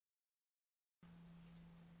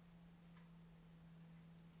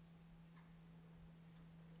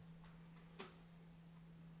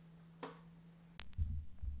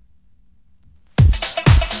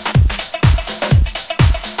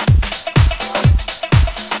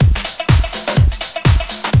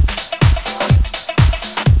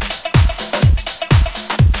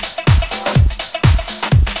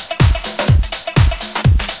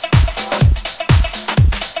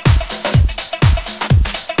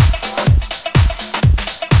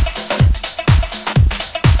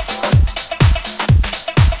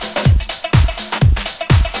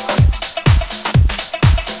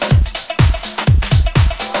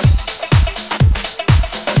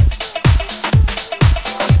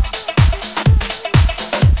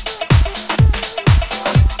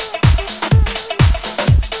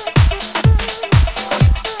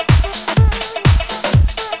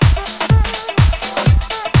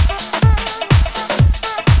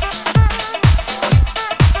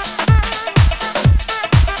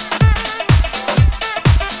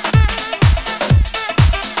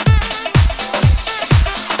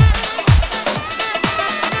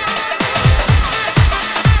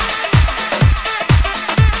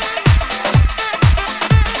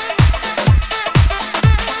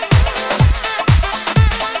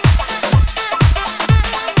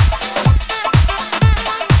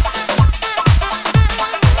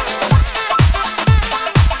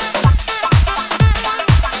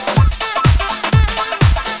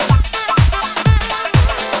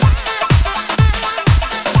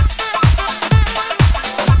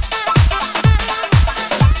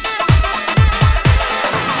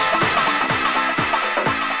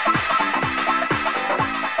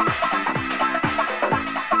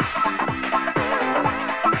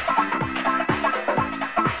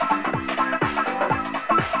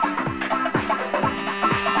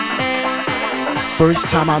First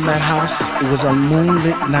time I met House, it was a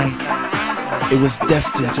moonlit night. It was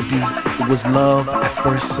destined to be. It was love at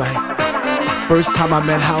first sight. First time I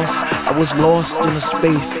met House, I was lost in a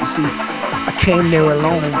space. You see, I came there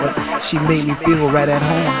alone, but she made me feel right at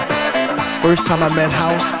home. First time I met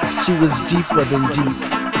House, she was deeper than deep.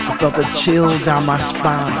 I felt a chill down my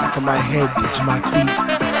spine, from my head to my feet.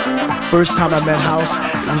 First time I met House,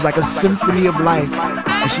 it was like a symphony of life,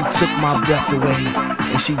 and she took my breath away,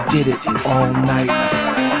 and she did it all night.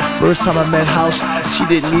 First time I met House, she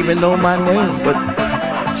didn't even know my name, but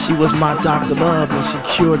she was my Dr. Love, and she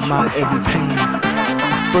cured my every pain.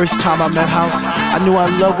 First time I met House, I knew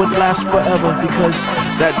our love would last forever, because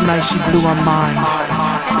that night she blew my mind.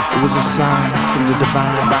 It was a sign from the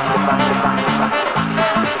divine.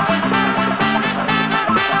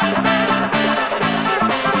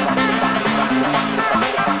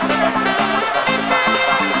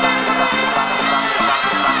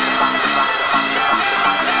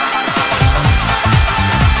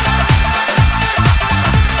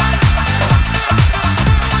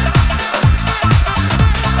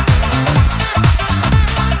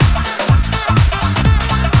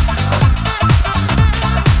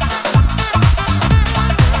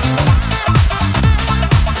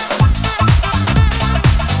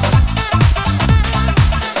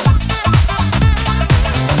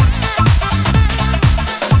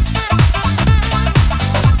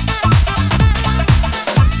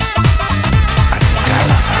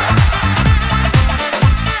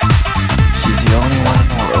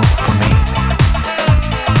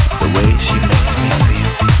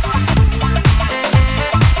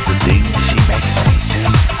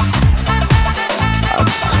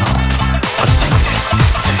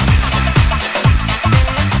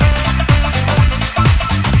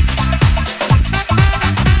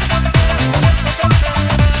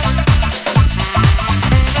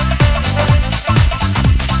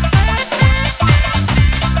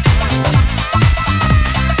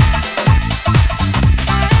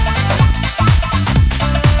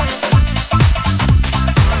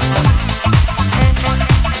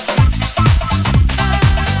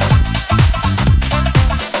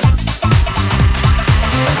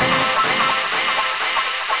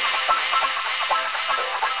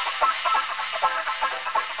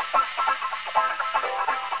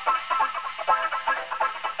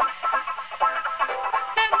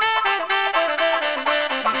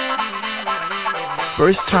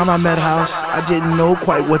 First time I met House, I didn't know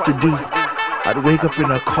quite what to do. I'd wake up in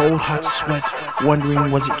a cold, hot sweat, wondering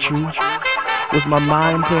was it true? Was my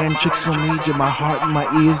mind playing tricks on me? Did my heart and my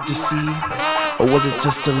ears deceive? Or was it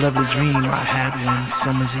just a lovely dream I had one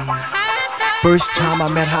summer's eve? First time I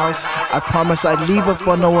met House, I promised I'd leave her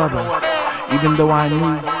for no other, even though I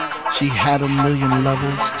knew she had a million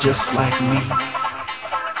lovers just like me,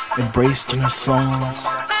 embraced in her songs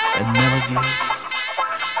and melodies,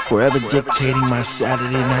 forever dictating my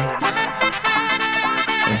Saturday nights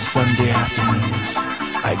and Sunday afternoons.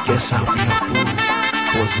 I guess I'll be a fool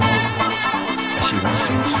for as long as she wants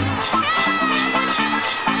me to.